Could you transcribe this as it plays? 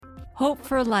Hope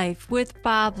for Life with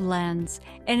Bob Lenz,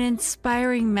 an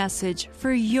inspiring message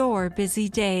for your busy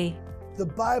day. The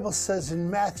Bible says in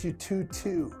Matthew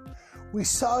 2:2, we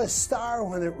saw a star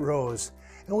when it rose,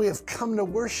 and we have come to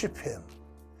worship him.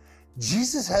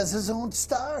 Jesus has his own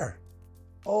star.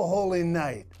 O holy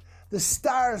night, the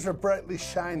stars are brightly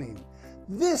shining.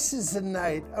 This is the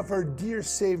night of our dear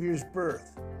Savior's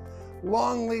birth.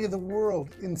 Long lay the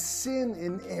world in sin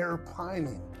and error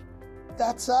pining.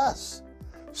 That's us,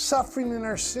 suffering in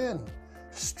our sin,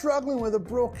 struggling with a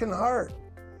broken heart.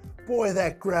 Boy,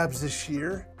 that grabs the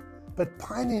sheer. But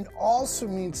pining also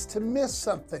means to miss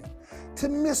something, to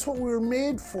miss what we were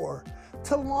made for,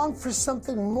 to long for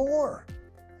something more.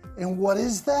 And what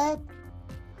is that?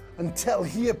 Until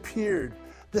he appeared,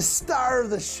 the star of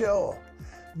the show.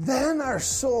 Then our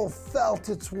soul felt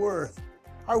its worth.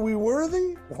 Are we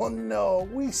worthy? Well, no.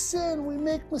 We sin, we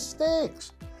make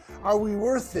mistakes. Are we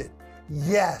worth it?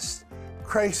 Yes.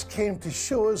 Christ came to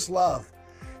show his love.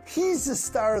 He's the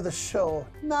star of the show,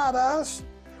 not us.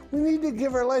 We need to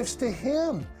give our lives to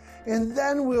him, and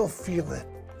then we'll feel it,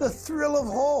 the thrill of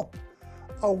hope.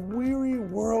 A weary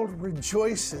world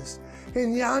rejoices,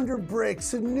 and yonder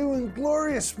breaks a new and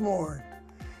glorious morn.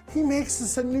 He makes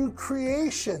us a new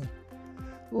creation.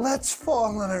 Let's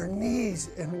fall on our knees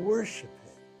and worship him.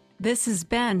 This has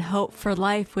been Hope for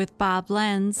Life with Bob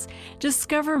Lenz.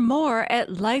 Discover more at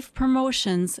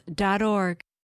lifepromotions.org.